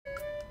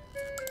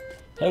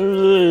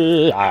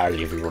Hello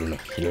everyone,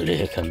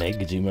 welcome back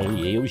to my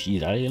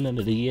Yoshi's Island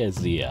of the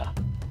Asia.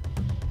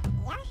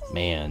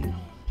 Man,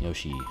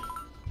 Yoshi's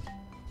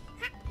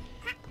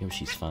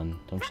fun.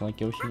 Don't you like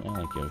Yoshi? I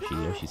like Yoshi.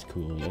 Yoshi's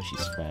cool. Yoshi's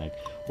swag.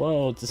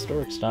 Whoa, it's a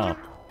stork. Stop.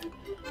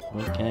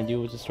 What can I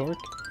do with the stork?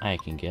 I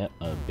can get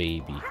a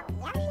baby.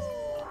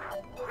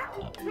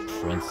 A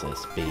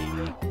princess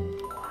baby.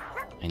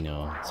 I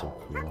know, it's so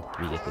cool.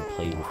 We get to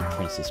play with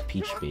Princess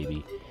Peach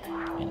baby.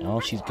 And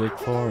all she's good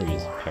for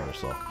is a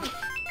parasol.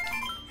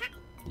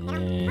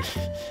 I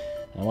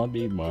want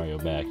Baby Mario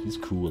back. He's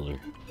cooler.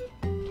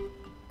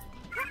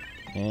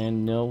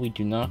 And no, we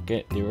do not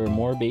get. There are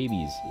more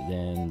babies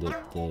than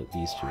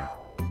these two.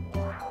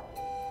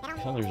 I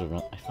thought there's a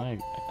run.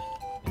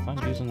 If I'm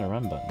using the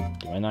run button,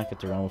 do I not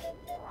get to run with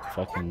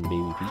fucking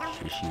Baby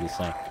Peach? Is she just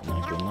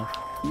not good enough?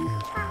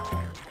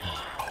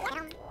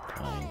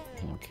 Fine,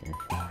 I don't care.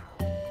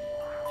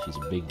 She's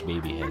a big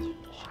baby head.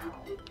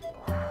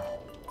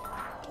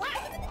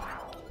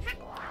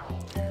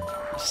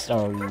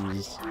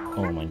 Stars.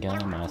 Oh my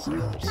god, my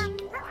stars.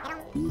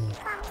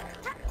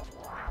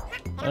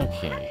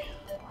 Okay.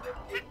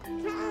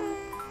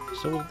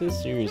 So with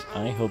this series,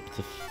 I hope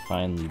to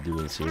finally do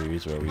a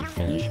series where we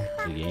finish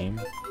the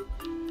game.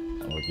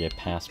 Or get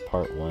past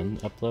part 1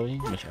 uploading,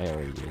 which I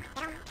already did.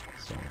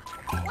 So.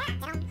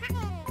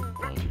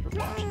 Well, if you're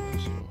watching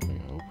this, so I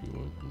hope you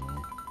would,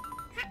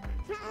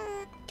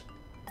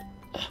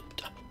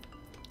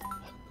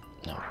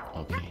 No,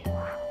 okay.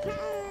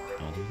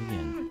 I'll do it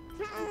again.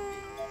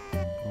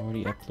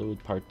 Already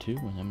uploaded part 2,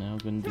 and I'm now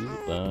going to do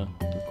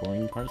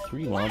recording part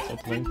 3 while it's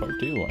uploading part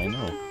 2. I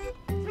know.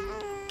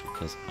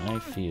 Because I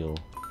feel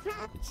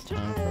it's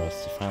time for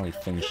us to finally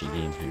finish a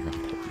game here on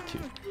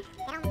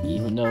Poke2.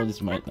 Even though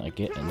this might not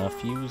get enough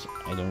views,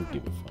 I don't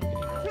give a fuck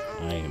anymore.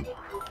 I am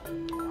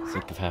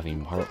sick of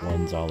having part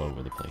 1s all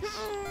over the place.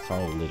 It's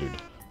all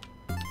littered.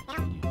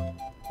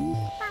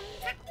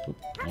 Oop,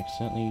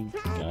 accidentally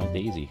got a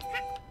daisy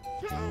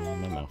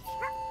in my mouth.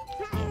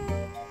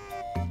 Yeah.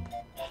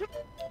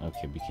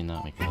 Okay, we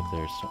cannot make it up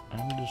there, so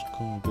I'm just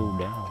gonna go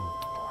down.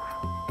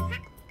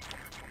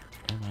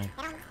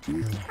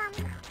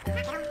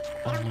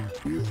 Oh no.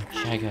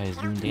 Shy Guy is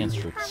doing dance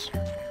tricks.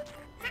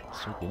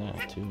 So good at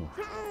it too.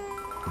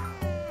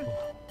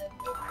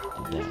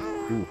 Oh, did that.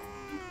 Ooh.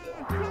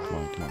 Come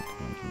on,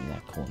 give me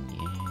that coin.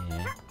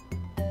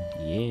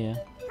 Yeah.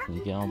 Let me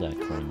get all that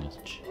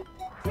coinage.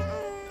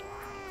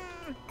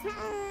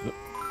 Oh,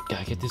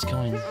 gotta get this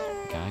coin.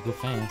 Gotta go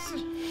fast.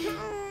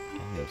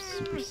 Gotta go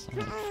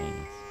supersonic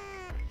fast.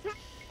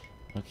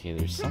 Okay,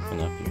 there's something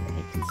up here. I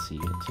can see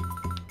it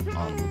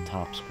on the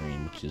top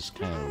screen, which is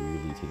kind of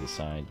weirdly to the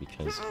side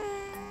because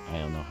I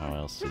don't know how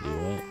else to do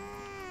it.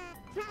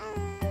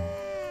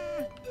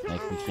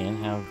 Like, we can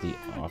have the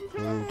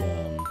awkward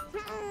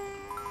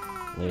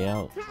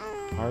layout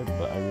part,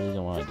 but I really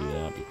don't want to do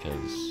that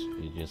because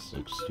it just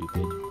looks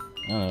stupid.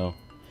 I don't know.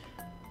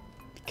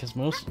 Because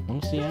most of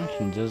the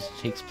action just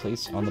takes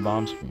place on the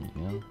bomb screen,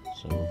 you know?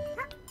 So,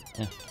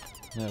 yeah,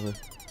 whatever.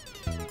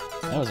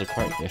 That was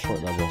quite a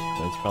short level,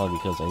 but it's probably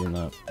because I did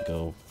not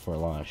go for a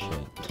lot of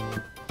shit.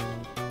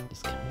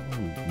 Just kind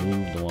of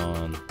moved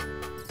along.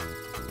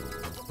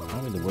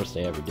 Probably the worst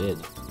I ever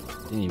did.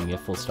 Didn't even get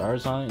full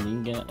stars on it,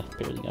 and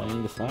barely got any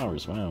of the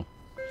flowers. Wow.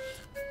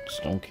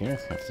 Just don't care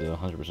after the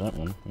 100%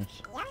 one.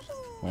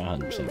 We're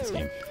 100% this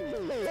game.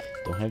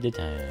 Don't have the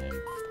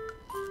time.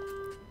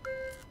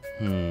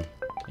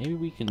 Maybe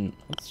we can.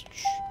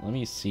 Let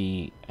me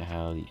see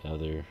how the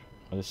other.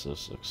 Oh, this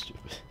looks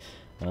stupid.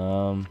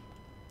 No,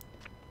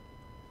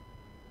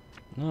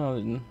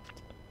 no,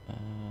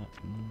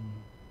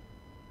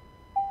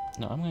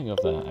 I'm gonna go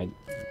with that.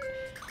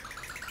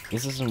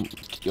 This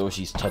isn't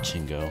Yoshi's Touch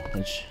and Go,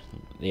 which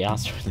they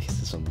also released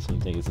this on the same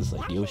thing. It's just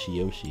like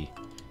Yoshi.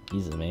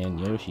 He's the man.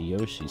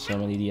 Yoshi. So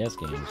many DS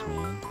games,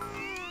 man.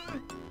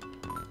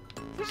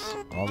 Just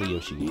all the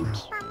Yoshi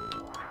games.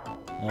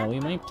 We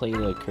might play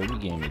the Kirby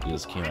game that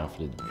just came out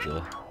for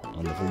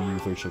on the Wii U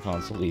Virtual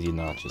Console. They did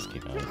not just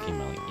came out. It came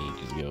out like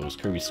ages ago. It was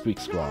Kirby Squeak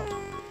Squad.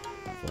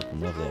 I fucking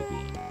love that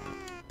game.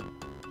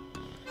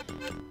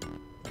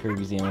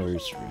 Kirby's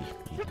Anniversary.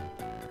 Yeah.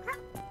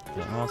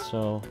 But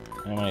also,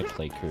 I might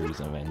play Kirby's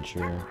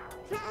Adventure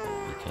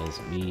because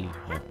we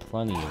have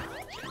plenty of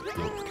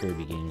good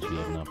Kirby games we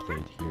have not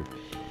played here.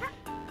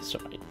 So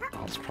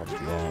I'll just probably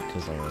do that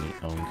because I already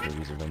own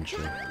Kirby's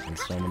Adventure and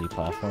so many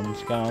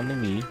platforms. Got on the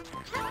Wii.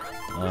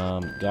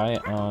 Guy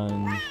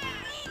on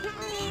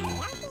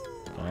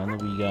the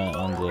Wii, got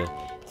on the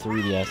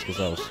 3DS because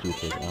that was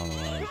stupid. I don't know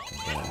why I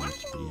got on the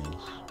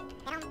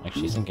 3DS.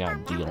 Actually, I think I got a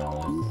deal on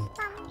it.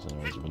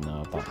 Otherwise, I would not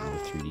have bought the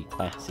 3D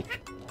Classic.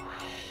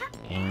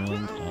 And I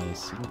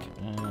think,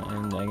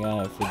 and I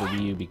got it for the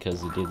Wii U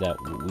because it did that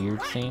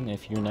weird thing,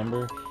 if you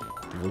remember.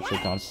 The Virtual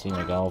Console thing,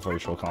 like all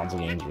Virtual Console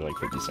games were like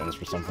 50 cents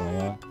for something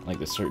like that.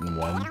 Like a certain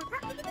one.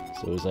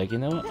 So it was like, you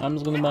know what, I'm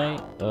just gonna buy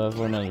it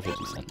for another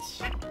 50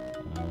 cents.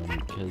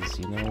 Because,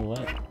 you know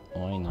what,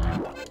 why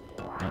not?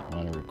 I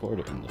want to record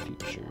it in the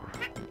future.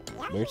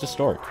 Where's the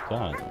stork?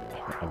 God,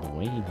 I've been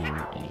waiting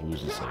here, and he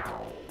was just like,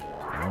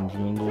 One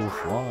jingle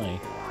fly.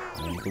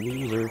 Like a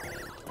loser.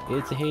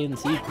 It's a hidden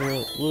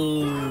secret.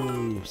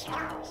 Woo!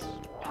 Stars.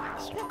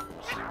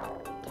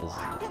 Because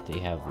they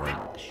have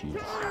like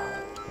shoes.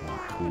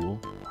 Cool.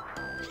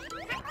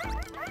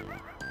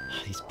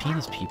 These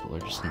penis people are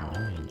just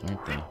annoying,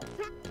 aren't they?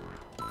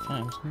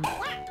 Fine.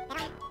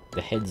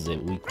 The head's the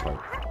weak part.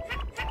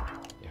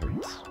 It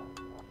hurts.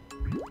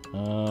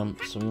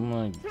 So we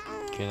wanna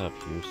get up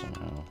here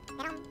somehow.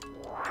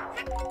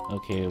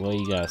 Okay, what do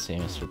you gotta say,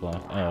 Mr.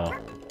 Block? Oh,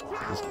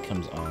 this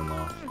comes on and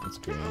off. That's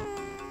great.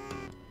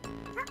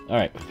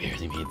 Alright, we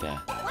barely made that.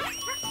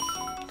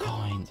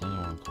 Coins. I don't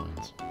want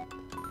coins.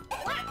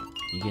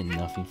 You get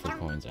nothing for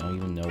coins. I don't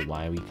even know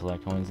why we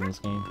collect coins in this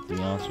game, to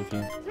be honest with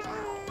you.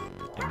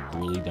 I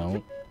really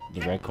don't.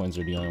 The red coins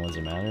are the only ones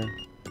that matter.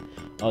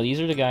 Oh, these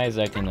are the guys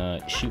that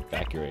can shoot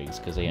back your eggs,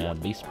 because they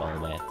have baseball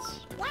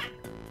bats.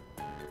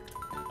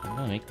 I'm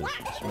gonna make this.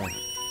 I swear.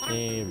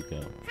 There we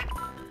go.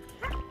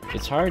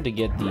 It's hard to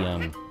get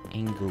the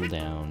angle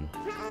down.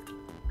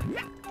 Oh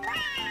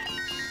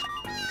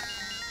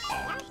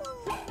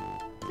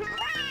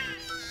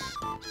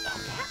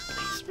god,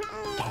 please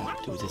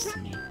don't do this to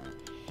me.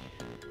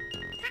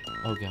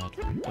 Oh god.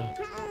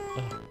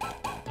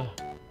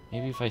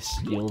 Maybe if I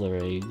steal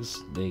their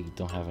eggs, they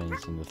don't have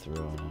anything to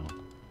throw now.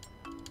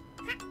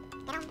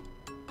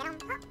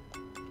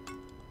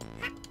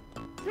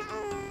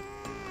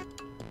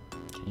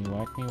 Can you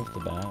whack me with the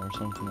bat or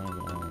something? I don't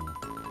know.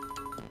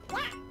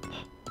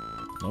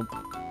 Nope.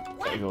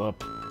 Gotta go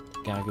up.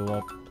 Gotta go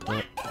up. I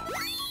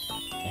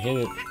hit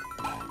it.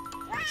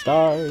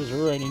 Stars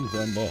raining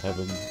from the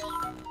heavens.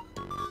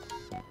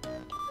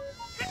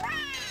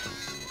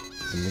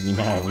 Doesn't really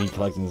matter when you're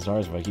collecting the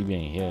stars if I keep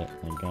getting hit.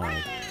 My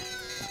god.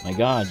 My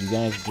god, you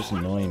guys are just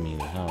annoying me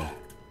to hell.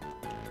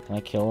 Can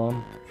I kill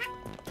him?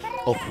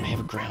 Oh, I have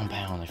a ground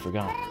pound. I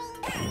forgot.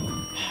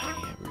 Yeah,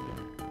 we're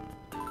good.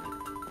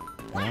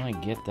 I wanna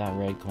get that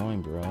red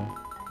coin, bro.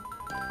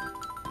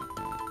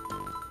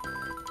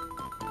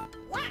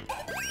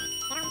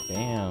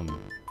 Bam!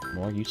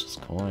 More useless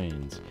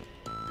coins.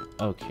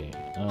 Okay,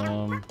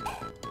 let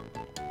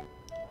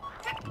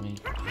me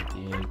get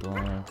the egg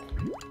block.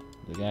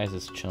 The guy's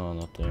just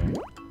chilling up there.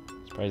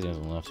 Surprised he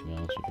hasn't left, to be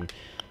honest with you.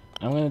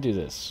 I'm gonna do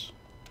this.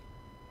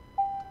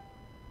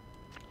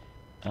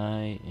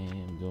 I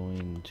am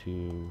going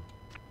to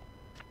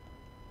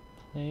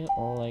play it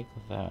all like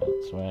that,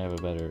 so I have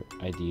a better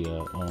idea.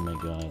 Oh my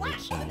god, it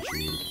looks so much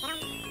weird.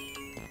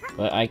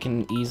 But I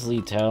can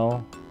easily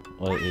tell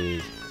what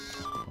is.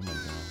 Oh my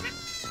god.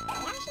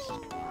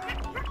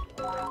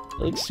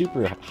 It looks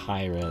super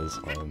high res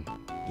on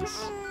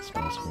this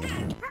small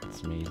screen.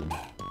 It's amazing.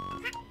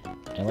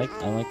 I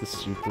like the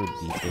super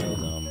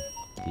detailed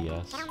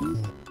DS.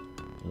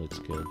 It looks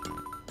good.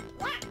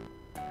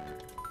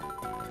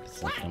 It's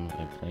like I'm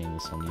playing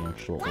this on the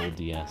actual old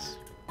DS.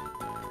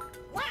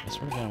 I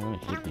swear to god, I'm gonna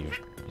hit you.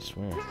 I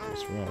swear I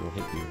will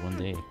hit you one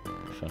day.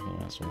 You fucking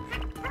asshole.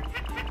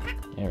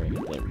 Alright,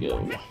 there we go.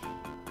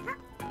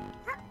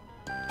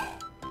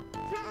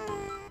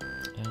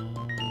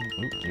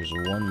 Oop, there's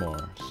one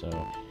more. So,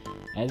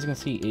 as you can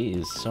see, it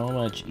is so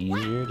much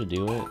easier to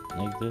do it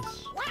like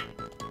this.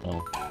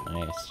 Well,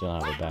 I still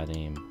have a bad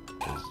aim,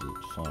 because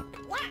fuck.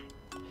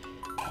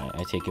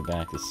 I take it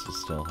back, this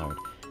is still hard.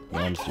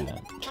 Yeah, I'll just do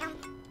that.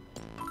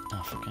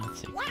 Oh, for God's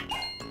sake.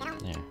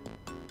 There.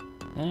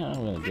 Now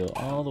I'm gonna go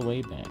all the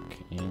way back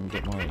and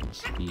get more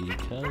eggs,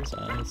 because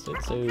I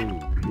said so.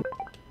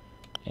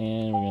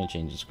 And we're gonna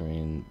change the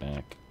screen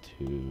back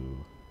to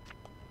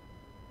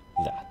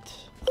that.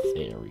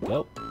 There we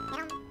go.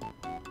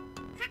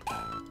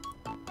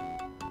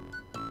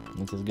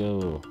 Let's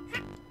go.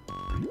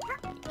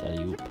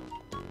 Alley-oop.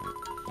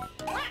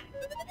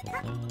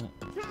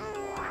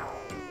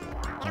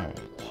 Alright.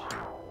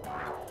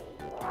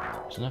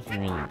 There's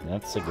nothing really.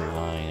 That's a good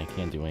vine. I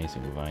can't do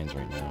anything with vines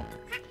right now.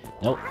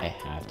 Nope, I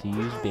have to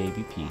use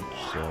Baby Peach,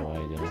 so I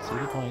don't see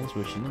the point in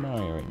switching to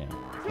Mario right now.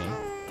 Okay.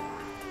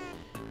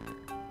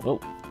 Whoa.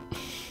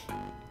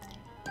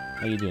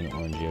 How you doing,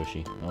 Orange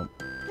Yoshi? Oh,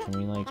 can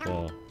we like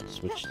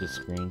switch the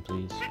screen,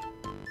 please?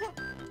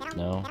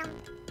 No?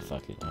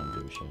 Fuck it, I don't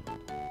give a shit.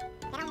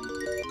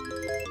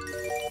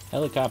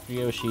 Helicopter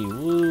Yoshi,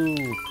 woo!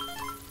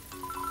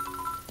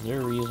 Is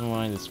there a reason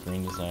why the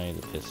screen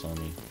decided to piss on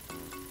me?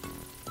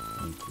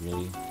 Like,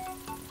 really?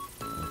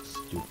 That's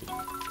stupid.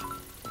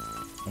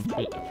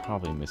 I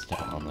probably missed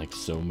out on like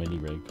so many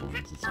red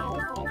coins, it's not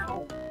even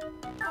funny.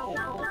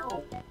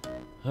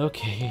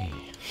 Okay.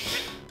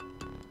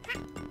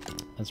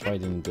 That's why I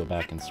didn't go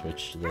back and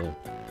switch to the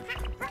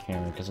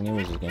camera, because I knew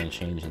it was going to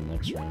change in the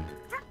next room.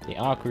 They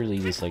awkwardly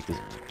just like to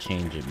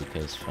change it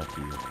because fuck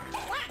you.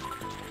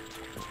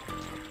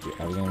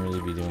 Are we gonna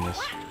really be doing this?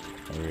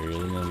 Are we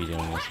really gonna be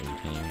doing this? Are you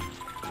kidding me?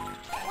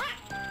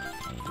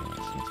 Oh,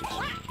 it's gonna take so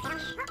many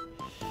years.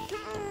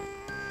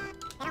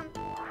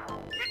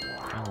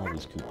 I love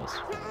these Koopas.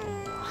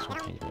 So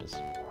high-res.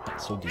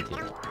 It's so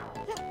detailed.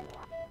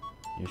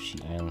 Yoshi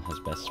Island has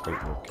best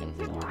sprite work in a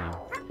video game.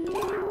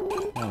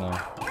 don't know.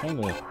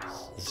 Kinda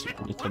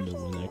Super Nintendo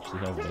one actually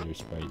has better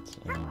sprites.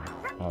 I don't know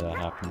how that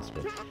happens,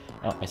 but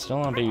oh, I still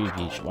want Baby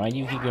Peach. Why do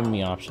you keep giving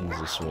me options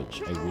to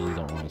switch? I really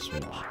don't want to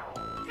switch.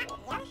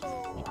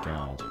 My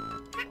God,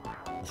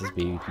 this is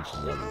Baby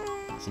Peach's level.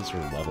 This is her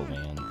level,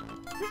 man.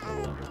 Her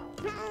level.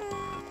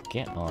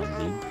 Get on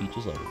Baby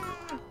Peach's level.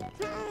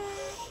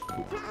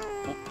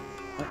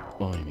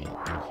 Oh, I mean,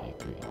 okay,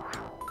 great.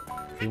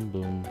 Boom,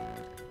 boom.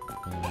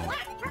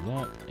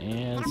 That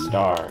and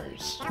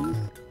stars.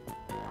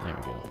 There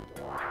we go.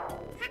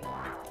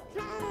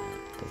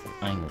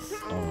 I'm a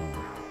star.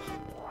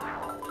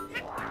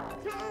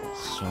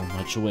 So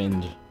much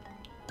wind.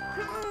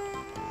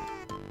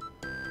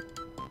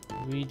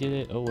 We did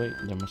it. Oh wait,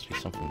 there must be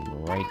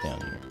something right down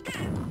here.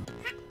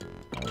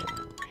 Oh,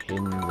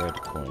 hidden red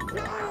coin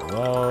block.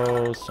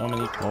 Whoa, so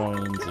many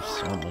coins of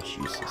so much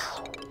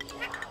uses.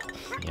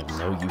 They have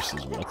no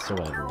uses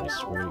whatsoever, I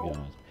swear to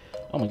God.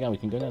 Oh my God, we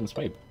can go down this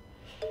pipe.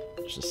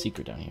 There's a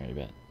secret down here, I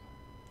bet.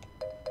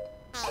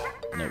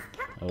 Nope.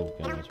 Oh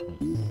God.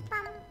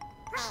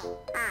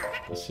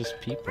 It's just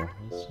people.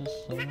 It's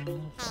just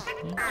fucking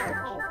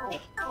assholes.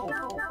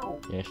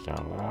 Yes, a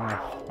lot of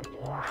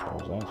fucking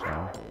assholes, that's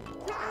all.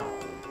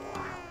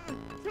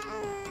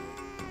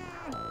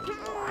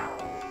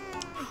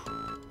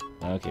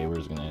 Okay, we're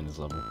just gonna end this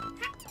level.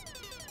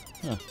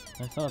 Huh.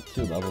 I thought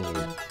 2 levels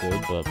were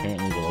good, but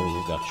apparently the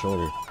levels got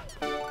shorter.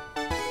 I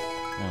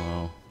don't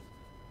know.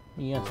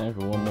 We got time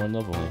for one more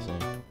level, I say.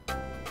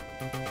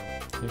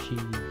 Yoshi.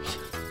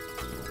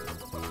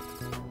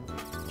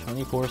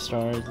 24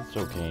 stars, it's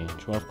okay.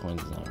 12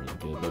 coins is not really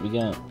good, but we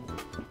got,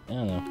 I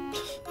don't know.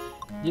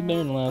 Did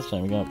better than last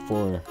time. We got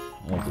 4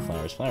 of the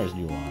flowers. Flowers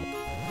do a lot.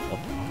 Oh,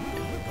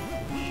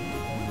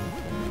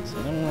 so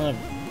I don't want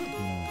to.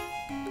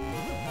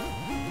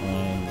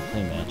 Fine, we'll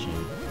play matching.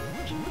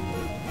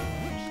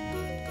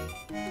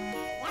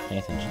 Pay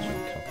attention to a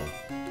couple.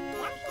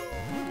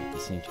 At the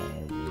same time, I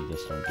really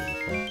just don't give a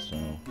fuck, so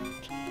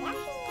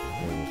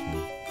bear with me.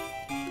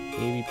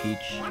 Baby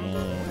Peach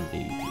and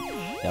Baby Peach.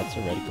 That's a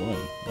red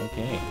coin.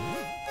 Okay.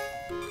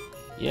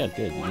 Yeah,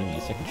 good. They gave me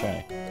a second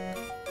try.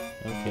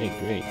 Okay,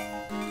 great.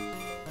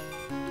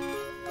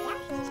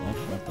 It's not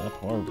fucked up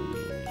horribly.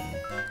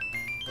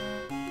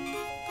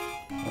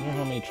 I wonder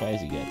how many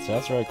tries you get. So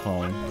that's red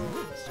coin.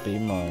 It's Baby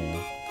Mario.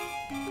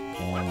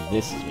 And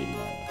this is Baby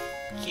Mario.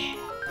 Yeah!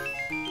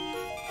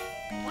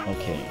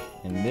 Okay.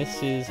 And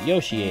this is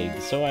Yoshi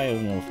egg. So I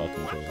have no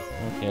fucking clue.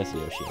 Okay, that's a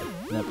Yoshi egg.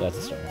 Nope, that's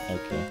a star.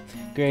 Okay.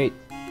 Great.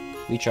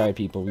 We tried,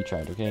 people. We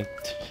tried, okay?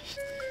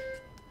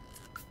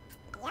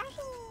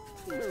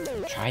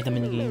 Tried the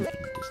minigame, and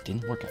it just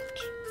didn't work out.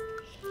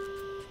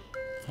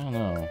 I don't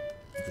know.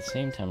 At the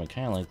same time, I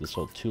kind of like this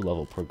whole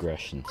 2-level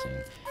progression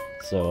thing.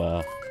 So,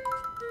 I'm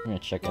gonna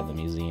check out the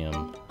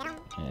museum,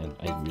 and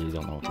I really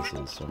don't know what this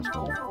is, so I'm just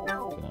gonna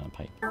go down a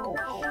pipe.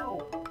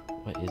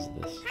 What is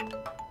this? Is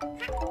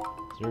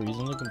there a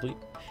reason to complete?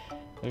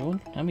 How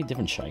many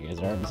different Shy Guys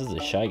are there? This is a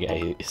Shy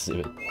Guy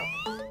exhibit.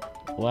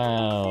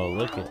 Wow,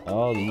 look at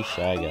all these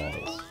Shy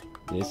Guys.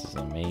 This is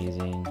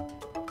amazing.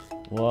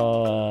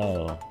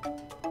 Whoa.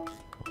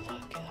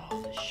 Look at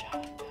all the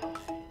Shy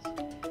Guys.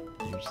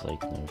 There's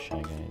like no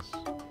Shy Guys.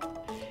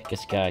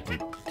 Guess you gotta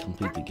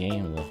complete the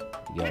game to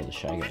get all the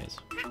Shy Guys.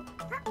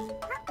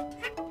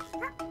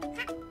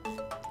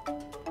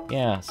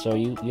 Yeah, so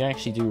you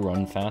actually do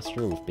run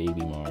faster with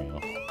Baby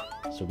Mario.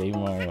 So Baby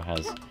Mario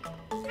has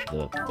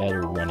the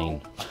better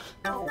running.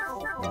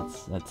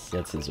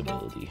 That's his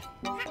ability.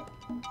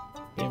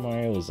 Baby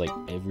Mario is like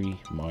every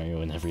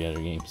Mario in every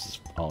other game,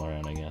 just all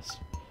around, I guess.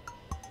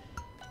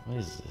 What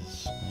is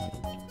this?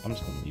 I'm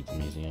just gonna leave the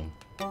museum.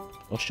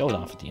 We'll show it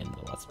off at the end of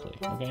the Let's Play,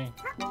 okay?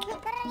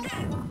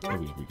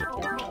 Maybe we get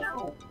there.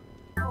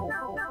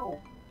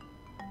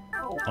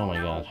 Oh my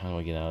God, how do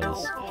I get out of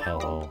this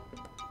hellhole?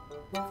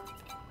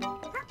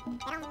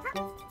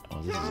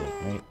 Oh, this is it,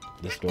 right?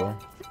 This door?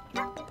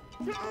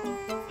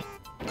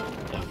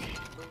 Okay,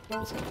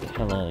 let's get the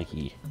hell out of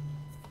here.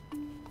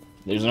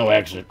 There's no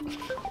exit.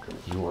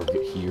 You are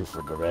here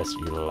for the rest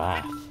of your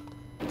life.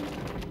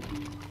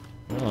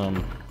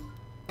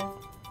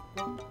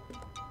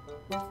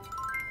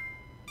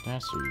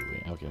 Master your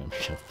way. Okay, let me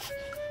go.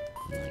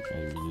 Like, I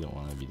really don't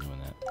want to be doing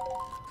that.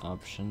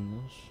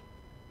 Options.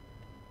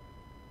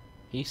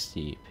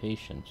 Hasty,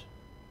 patient.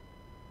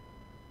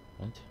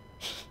 What?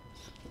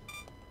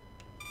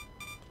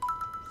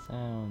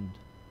 Sound.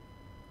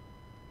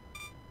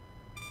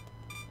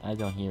 I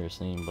don't hear a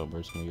thing, but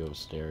we're just gonna go with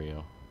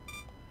stereo.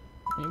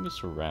 Maybe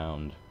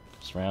surround.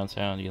 Surround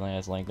sound. You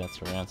guys like that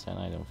surround sound?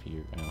 I don't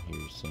hear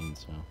you sing,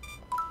 so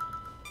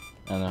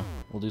I don't know.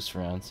 We'll do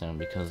surround sound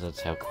because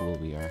that's how cool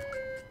we are.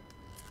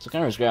 So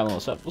kind of just grabbing all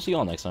this up. We'll see you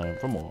all next time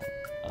for more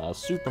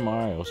Super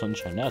Mario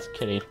Sunshine. No, it's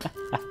kidding.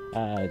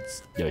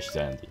 It's Yoshi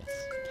Sound, yes.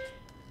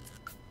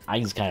 I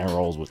just kind of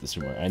rolls with the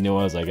Super Mario. I knew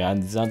I was like,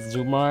 it's not the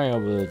Super Mario,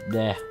 but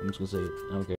I'm just gonna say it. I don't care.